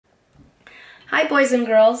Hi boys and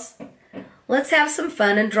girls. Let's have some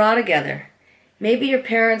fun and draw together. Maybe your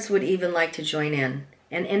parents would even like to join in,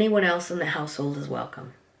 and anyone else in the household is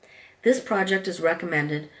welcome. This project is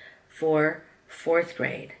recommended for 4th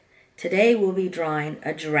grade. Today we'll be drawing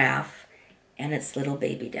a giraffe and its little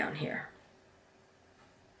baby down here.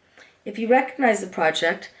 If you recognize the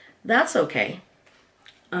project, that's okay.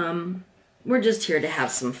 We're just here to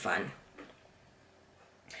have some fun.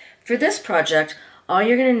 For this project, all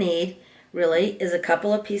you're going to need really is a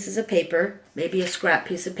couple of pieces of paper, maybe a scrap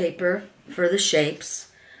piece of paper for the shapes,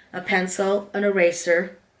 a pencil, an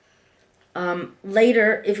eraser.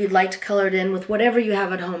 Later, if you'd like to color it in with whatever you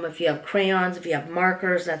have at home, if you have crayons, if you have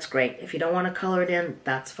markers, that's great. If you don't want to color it in,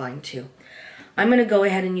 that's fine too. I'm going to go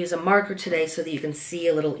ahead and use a marker today so that you can see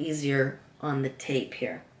a little easier on the tape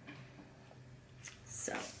here.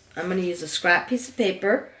 So I'm going to use a scrap piece of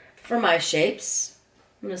paper for my shapes.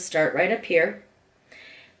 I'm going to start right up here.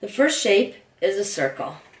 The first shape is a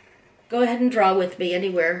circle. Go ahead and draw with me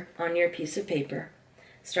anywhere on your piece of paper.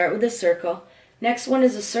 Start with a circle. Next one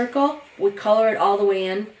is a circle. We color it all the way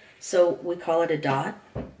in, so we call it a dot.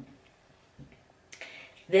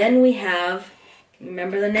 Then we have,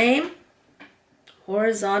 remember the name?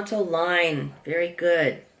 Horizontal line. Very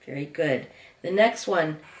good, very good. The next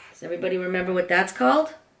one, does everybody remember what that's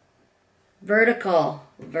called? Vertical,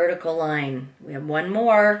 vertical line. We have one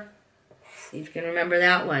more. See if you can remember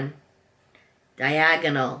that one.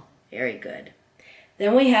 Diagonal. Very good.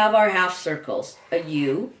 Then we have our half circles. A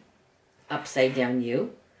U, upside down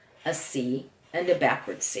U, a C, and a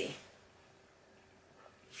backward C.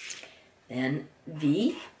 Then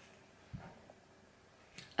V,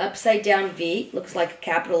 upside down V, looks like a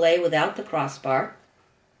capital A without the crossbar.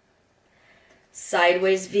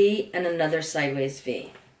 Sideways V and another sideways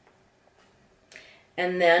V.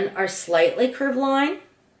 And then our slightly curved line.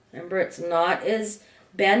 Remember, it's not as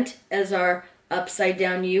bent as our upside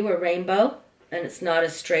down U or rainbow, and it's not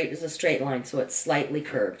as straight as a straight line, so it's slightly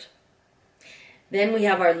curved. Then we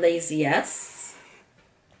have our lazy S,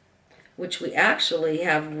 which we actually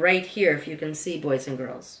have right here, if you can see, boys and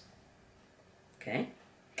girls. Okay.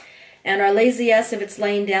 And our lazy S, if it's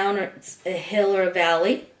laying down, or it's a hill or a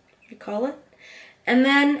valley, you call it. And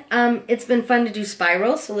then it's been fun to do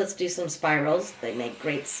spirals, so let's do some spirals. They make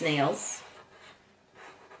great snails.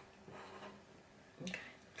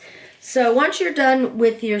 So once you're done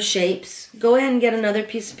with your shapes, go ahead and get another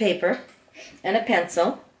piece of paper and a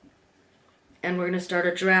pencil, and we're going to start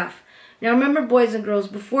a giraffe. Now remember, boys and girls,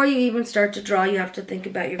 before you even start to draw, you have to think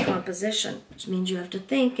about your composition, which means you have to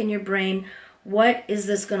think in your brain, what is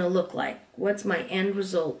this going to look like? What's my end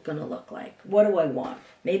result going to look like? What do I want?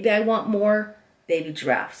 Maybe I want more baby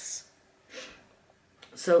giraffes.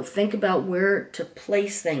 So think about where to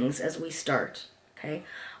place things as we start. Okay,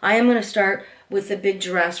 I am going to start with the big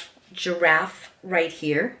giraffe right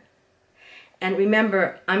here. And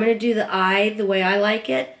remember, I'm going to do the eye the way I like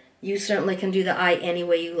it. You certainly can do the eye any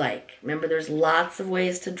way you like. Remember, there's lots of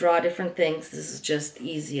ways to draw different things. This is just the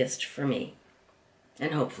easiest for me,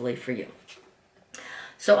 and hopefully for you.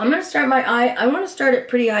 So I'm going to start my eye. I want to start it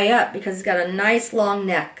pretty high up because it's got a nice long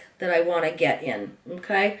neck that I want to get in.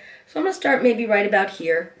 Okay, so I'm going to start maybe right about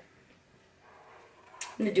here.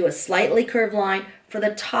 I'm going to do a slightly curved line for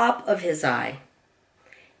the top of his eye.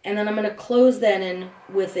 And then I'm going to close that in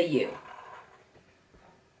with a U.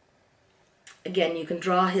 Again, you can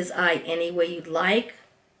draw his eye any way you'd like.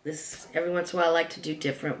 This, every once in a while, I like to do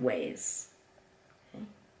different ways. Okay.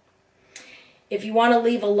 If you want to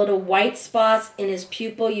leave a little white spots in his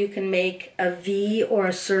pupil, you can make a V or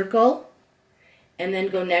a circle, and then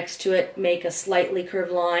go next to it, make a slightly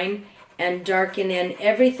curved line, and darken in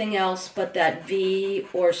everything else but that V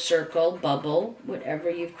or circle, bubble, whatever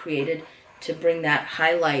you've created, to bring that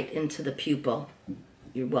highlight into the pupil.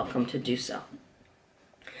 You're welcome to do so.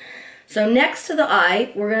 So next to the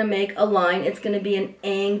eye, we're going to make a line. It's going to be an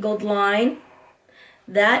angled line.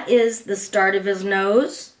 That is the start of his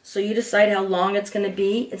nose. So you decide how long it's going to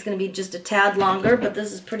be. It's going to be just a tad longer, but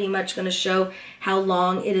this is pretty much going to show how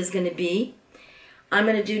long it is going to be. I'm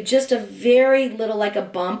going to do just a very little, like a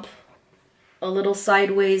bump, a little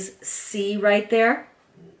sideways C right there.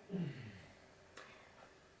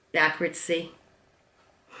 Backwards C.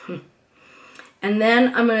 And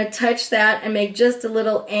then I'm going to touch that and make just a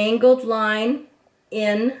little angled line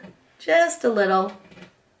in, just a little,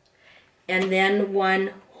 and then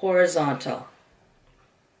one horizontal.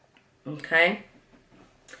 Okay?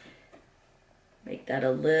 Make that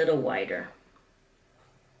a little wider.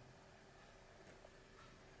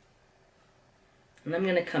 And I'm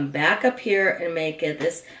going to come back up here and make it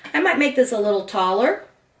this. I might make this a little taller,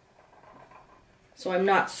 so I'm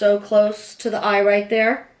not so close to the eye right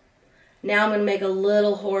there. Now I'm going to make a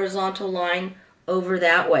little horizontal line over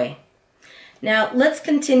that way. Now let's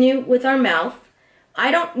continue with our mouth. I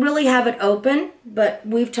don't really have it open, but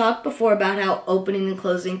we've talked before about how opening and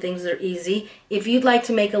closing things are easy. If you'd like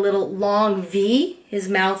to make a little long V, his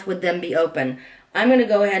mouth would then be open. I'm going to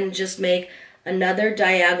go ahead and just make another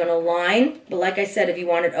diagonal line. But like I said, if you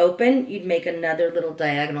want it open, you'd make another little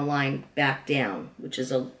diagonal line back down, which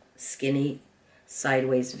is a skinny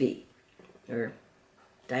sideways V, or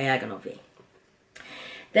diagonal V.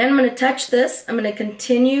 Then I'm going to touch this. I'm going to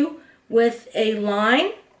continue with a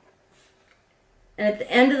line. And at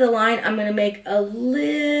the end of the line, I'm going to make a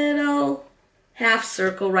little half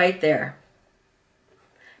circle right there.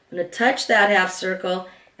 I'm going to touch that half circle,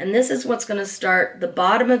 and this is what's going to start the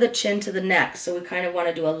bottom of the chin to the neck. So we kind of want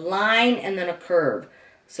to do a line and then a curve.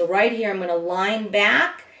 So right here, I'm going to line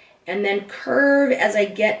back and then curve as I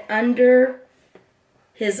get under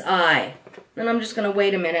his eye. And I'm just going to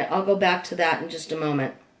wait a minute. I'll go back to that in just a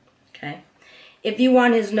moment. Okay. If you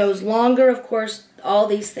want his nose longer, of course, all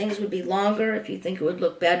these things would be longer if you think it would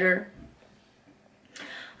look better.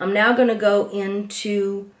 I'm now going to go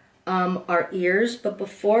into our ears, but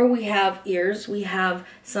before we have ears, we have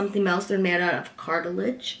something else. They're made out of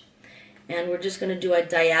cartilage. And we're just going to do a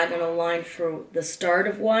diagonal line for the start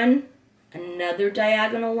of one, another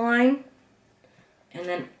diagonal line, and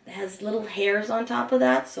then it has little hairs on top of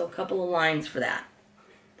that, so a couple of lines for that.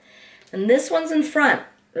 And this one's in front.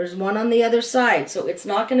 There's one on the other side, so it's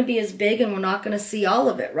not going to be as big and we're not going to see all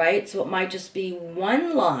of it, right? So it might just be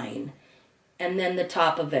one line and then the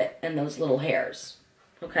top of it and those little hairs,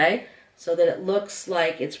 okay? So that it looks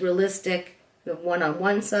like it's realistic. We have one on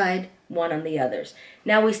one side, one on the others.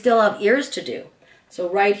 Now we still have ears to do. So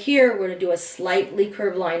right here, we're going to do a slightly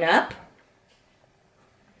curved line up.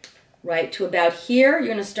 Right to about here, you're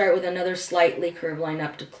going to start with another slightly curved line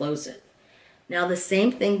up to close it. Now the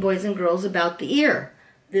same thing, boys and girls, about the ear.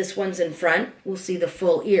 This one's in front, we'll see the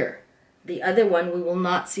full ear. The other one, we will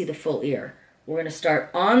not see the full ear. We're going to start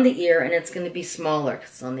on the ear, and it's going to be smaller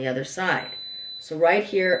because it's on the other side. So right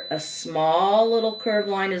here, a small little curved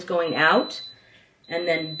line is going out, and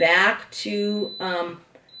then back to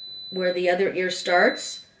where the other ear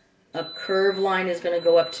starts, a curved line is going to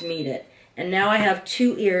go up to meet it. And now I have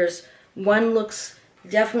two ears. One looks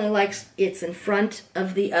definitely like it's in front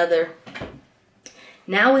of the other.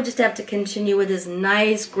 Now we just have to continue with this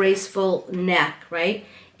nice, graceful neck, right?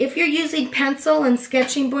 If you're using pencil and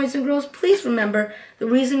sketching, boys and girls, please remember the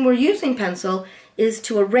reason we're using pencil is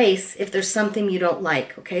to erase if there's something you don't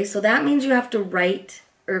like, okay? So that means you have to write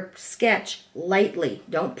or sketch lightly.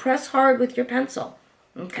 Don't press hard with your pencil.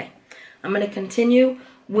 Okay, I'm going to continue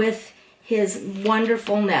with his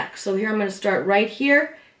wonderful neck. So here I'm going to start right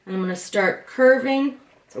here, and I'm going to start curving.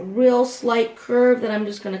 It's a real slight curve that I'm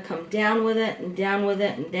just going to come down with it and down with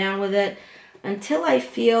it and down with it until I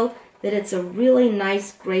feel that it's a really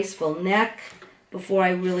nice, graceful neck before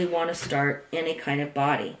I really want to start any kind of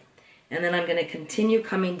body. And then I'm going to continue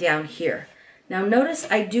coming down here. Now notice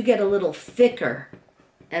I do get a little thicker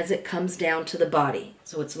as it comes down to the body.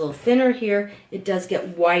 So it's a little thinner here. It does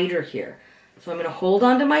get wider here. So I'm going to hold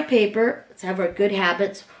on to my paper. Let's have our good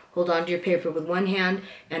habits. Hold on to your paper with one hand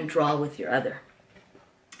and draw with your other.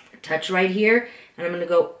 Touch right here, and I'm going to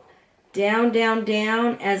go down, down,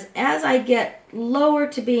 down. As I get lower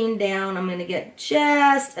to being down, I'm going to get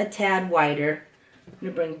just a tad wider. I'm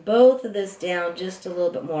going to bring both of this down just a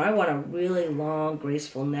little bit more. I want a really long,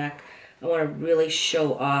 graceful neck. I want to really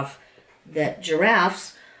show off that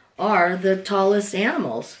giraffes are the tallest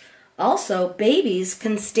animals. Also, babies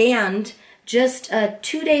can stand just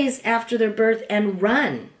 2 days after their birth and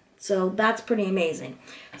run. So that's pretty amazing.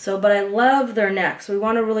 But I love their necks. We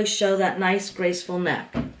want to really show that nice, graceful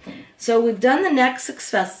neck. So we've done the neck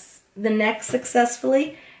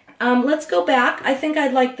successfully. Let's go back. I think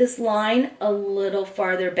I'd like this line a little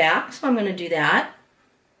farther back, so I'm going to do that.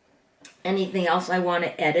 Anything else I want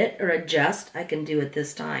to edit or adjust, I can do it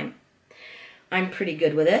this time. I'm pretty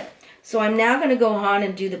good with it. So I'm now going to go on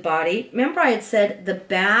and do the body. Remember I had said the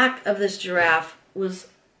back of this giraffe was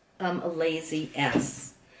a lazy S.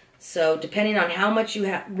 So depending on how much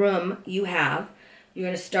room you have, you're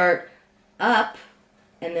going to start up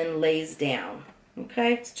and then lays down.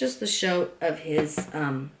 Okay, it's just the show of his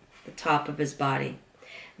the top of his body.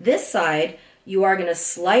 This side, you are going to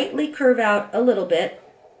slightly curve out a little bit,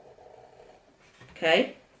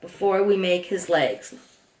 okay, before we make his legs.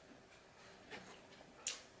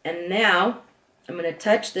 And now I'm going to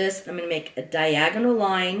touch this. I'm going to make a diagonal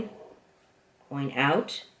line going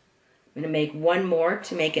out. I'm going to make one more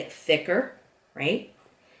to make it thicker, right?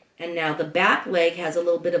 And now the back leg has a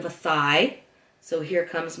little bit of a thigh. So here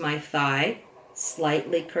comes my thigh,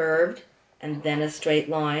 slightly curved, and then a straight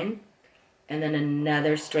line, and then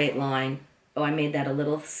another straight line. Oh, I made that a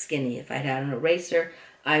little skinny. If I'd had an eraser,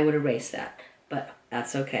 I would erase that, but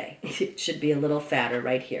that's okay. It should be a little fatter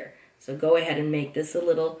right here. So go ahead and make this a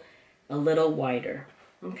little wider,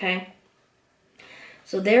 okay?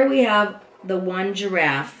 So there we have the one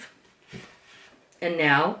giraffe. And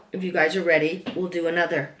now, if you guys are ready, we'll do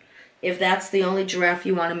another. If that's the only giraffe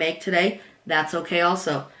you want to make today, that's okay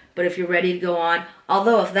also. But if you're ready to go on,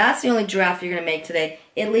 although if that's the only giraffe you're going to make today,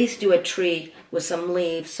 at least do a tree with some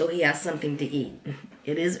leaves so he has something to eat.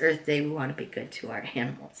 It is Earth Day. We want to be good to our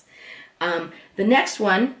animals. The next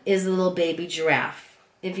one is the little baby giraffe.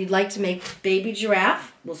 If you'd like to make baby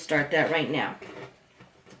giraffe, we'll start that right now.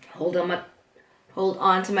 Hold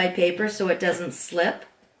on to my paper so it doesn't slip.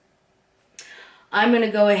 I'm going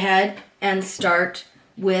to go ahead and start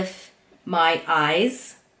with my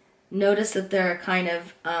eyes. Notice that they're kind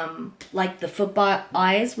of like the football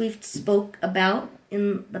eyes we've spoke about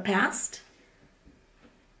in the past.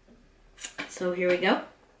 So here we go.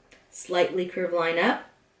 Slightly curved line up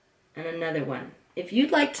and another one. If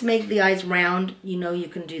you'd like to make the eyes round, you know you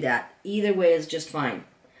can do that. Either way is just fine.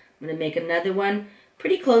 I'm going to make another one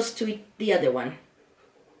pretty close to the other one.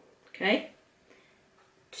 Okay?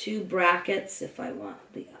 2 brackets if I want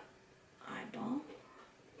the eyeball.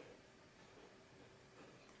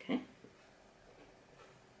 Okay.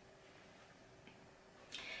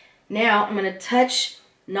 Now I'm going to touch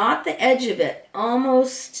not the edge of it,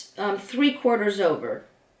 almost 3/4 over,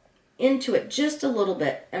 into it just a little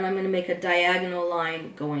bit, and I'm going to make a diagonal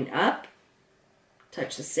line going up.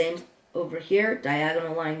 Touch the same over here,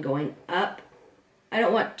 diagonal line going up. I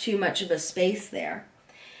don't want too much of a space there.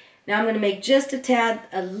 Now I'm going to make just a tad,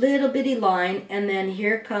 a little bitty line, and then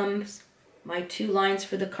here comes my 2 lines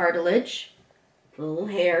for the cartilage, the little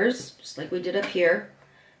hairs, just like we did up here.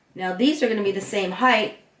 Now these are going to be the same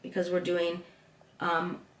height because we're doing,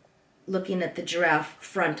 looking at the giraffe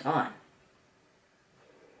front on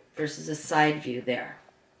versus a side view there.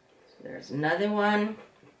 So there's another one.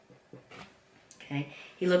 Okay,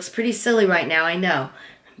 he looks pretty silly right now, I know,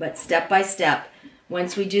 but step by step.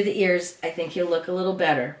 Once we do the ears, I think he'll look a little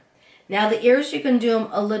better. Now the ears, you can do them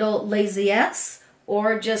a little lazy-s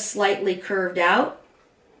or just slightly curved out,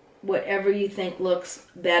 whatever you think looks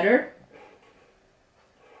better.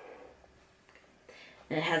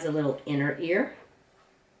 And it has a little inner ear.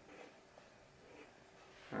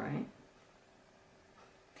 All right.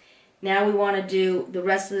 Now we want to do the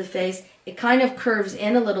rest of the face. It kind of curves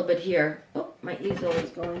in a little bit here. Oh, my easel is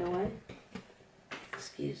going away.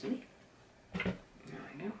 Excuse me. There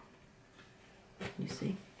we go. You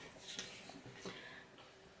see?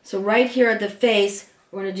 So right here at the face,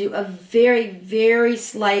 we're going to do a very, very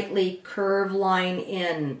slightly curved line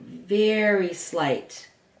in. Very slight.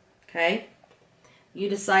 Okay? You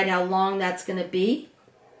decide how long that's going to be.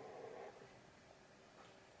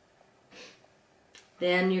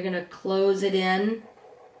 Then you're going to close it in.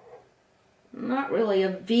 Not really a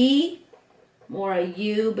V, more a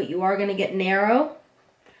U, but you are going to get narrow.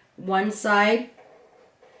 One side,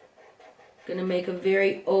 going to make a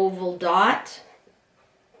very oval dot.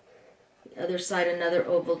 The other side, another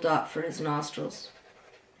oval dot for his nostrils.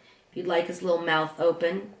 If you'd like his little mouth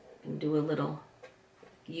open, you can do a little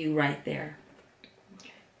U right there.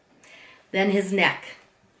 Okay. Then his neck.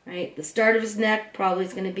 Right, the start of his neck probably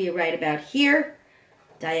is going to be right about here.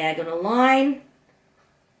 Diagonal line.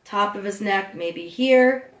 Top of his neck, maybe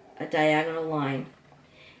here. A diagonal line.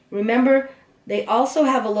 Remember, they also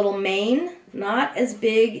have a little mane, not as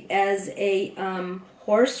big as a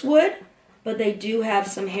horse would, but they do have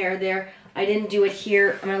some hair there. I didn't do it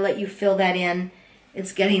here. I'm going to let you fill that in.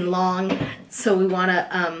 It's getting long, so we want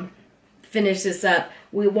to finish this up.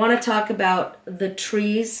 We want to talk about the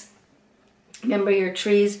trees. Remember your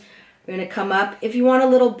trees are going to come up. If you want a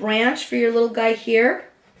little branch for your little guy here,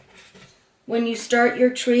 when you start your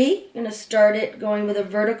tree, you're going to start it going with a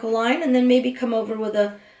vertical line and then maybe come over with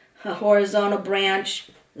a horizontal branch,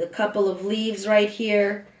 with a couple of leaves right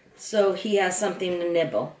here, so he has something to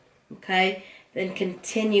nibble. Okay? Then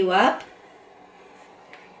continue up.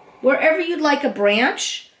 Wherever you'd like a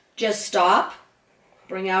branch, just stop.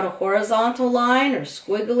 Bring out a horizontal line or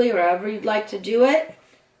squiggly, wherever you'd like to do it.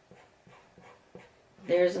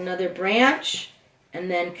 There's another branch,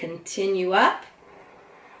 and then continue up.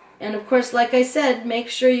 And of course, like I said, make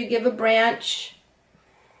sure you give a branch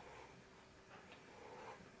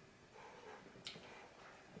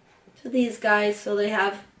to these guys so they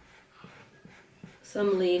have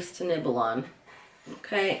some leaves to nibble on.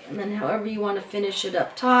 Okay, and then however you want to finish it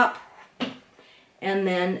up top, and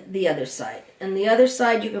then the other side. And the other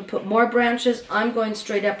side, you can put more branches. I'm going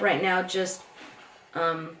straight up right now, just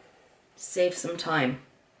Save some time.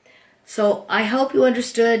 So I hope you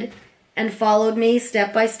understood and followed me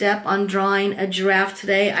step by step on drawing a giraffe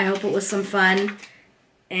today. I hope it was some fun.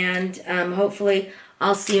 And hopefully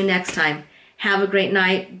I'll see you next time. Have a great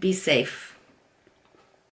night. Be safe.